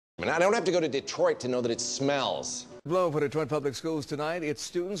I don't have to go to Detroit to know that it smells. Blow for Detroit Public Schools tonight. Its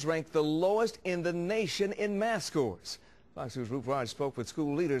students ranked the lowest in the nation in math scores. Fox News' ROOP RAJ spoke with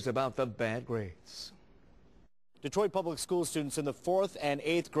school leaders about the bad grades. Detroit Public School students in the 4th and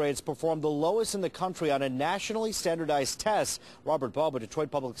 8th grades performed the lowest in the country on a nationally standardized test. Robert Bobb of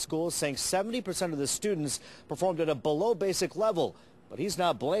Detroit Public Schools saying 70% of the students performed at a below basic level, but he's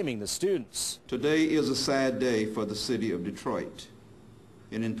not blaming the students. Today is a sad day for the city of Detroit,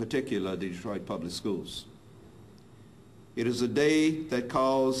 and in particular the Detroit Public Schools. It is a day that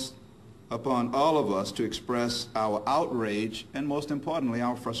calls upon all of us to express our outrage and, most importantly,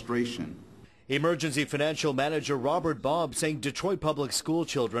 our frustration. Emergency Financial Manager Robert Bobb saying Detroit public school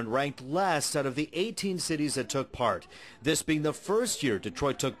children ranked last out of the 18 cities that took part. This being the first year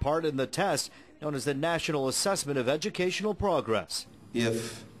Detroit took part in the test known as the National Assessment of Educational Progress.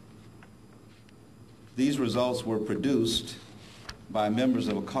 If these results were produced by members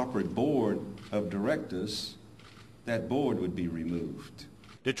of a corporate board of directors, that board would be removed.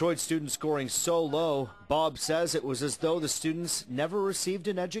 Detroit students scoring so low, Bobb says it was as though the students never received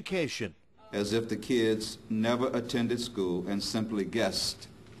an education. As if the kids never attended school and simply guessed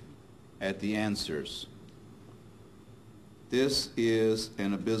at the answers. This is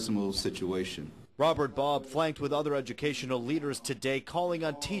an abysmal situation. Robert Bobb flanked with other educational leaders today, calling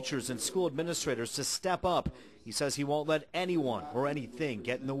on teachers and school administrators to step up. He says he won't let anyone or anything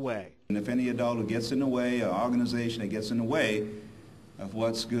get in the way. And if any adult who gets in the way, or organization that gets in the way of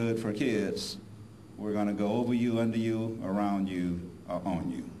what's good for kids, we're going to go over you, under you, around you, or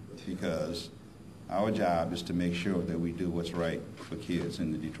on you. Because our job is to make sure that we do what's right for kids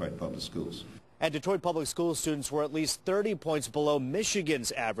in the Detroit Public Schools. And Detroit Public School students were at least 30 points below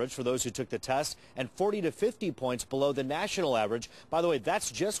Michigan's average for those who took the test and 40 to 50 points below the national average. By the way, that's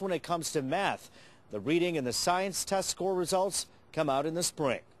just when it comes to math. The reading and the science test score results come out in the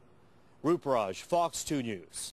spring. ROOP RAJ, Fox 2 News.